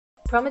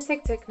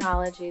Promitech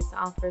Technologies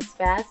offers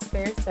fast,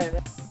 fair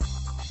service.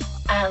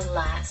 At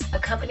last, a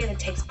company that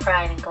takes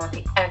pride in going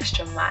the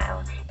extra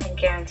mile and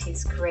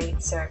guarantees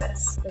great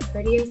service. The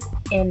courteous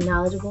and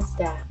knowledgeable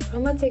staff.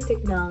 Promitech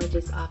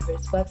Technologies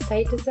offers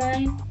website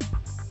design,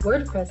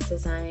 WordPress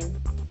design,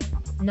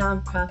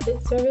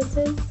 nonprofit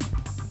services,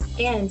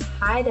 and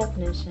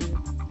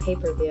high-definition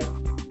pay-per-view.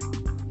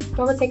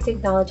 Promitech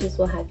Technologies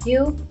will have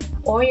you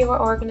or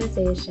your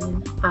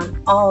organization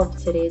on all of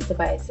today's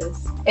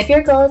devices. If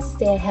your goal is to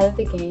stay ahead of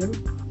the game,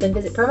 then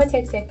visit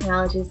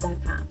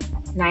PromitechTechnologies.com.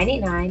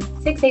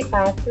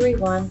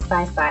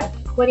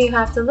 989-685-3155. What do you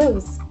have to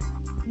lose?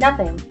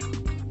 Nothing.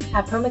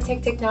 At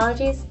Promitech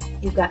Technologies,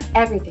 you've got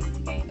everything to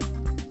gain.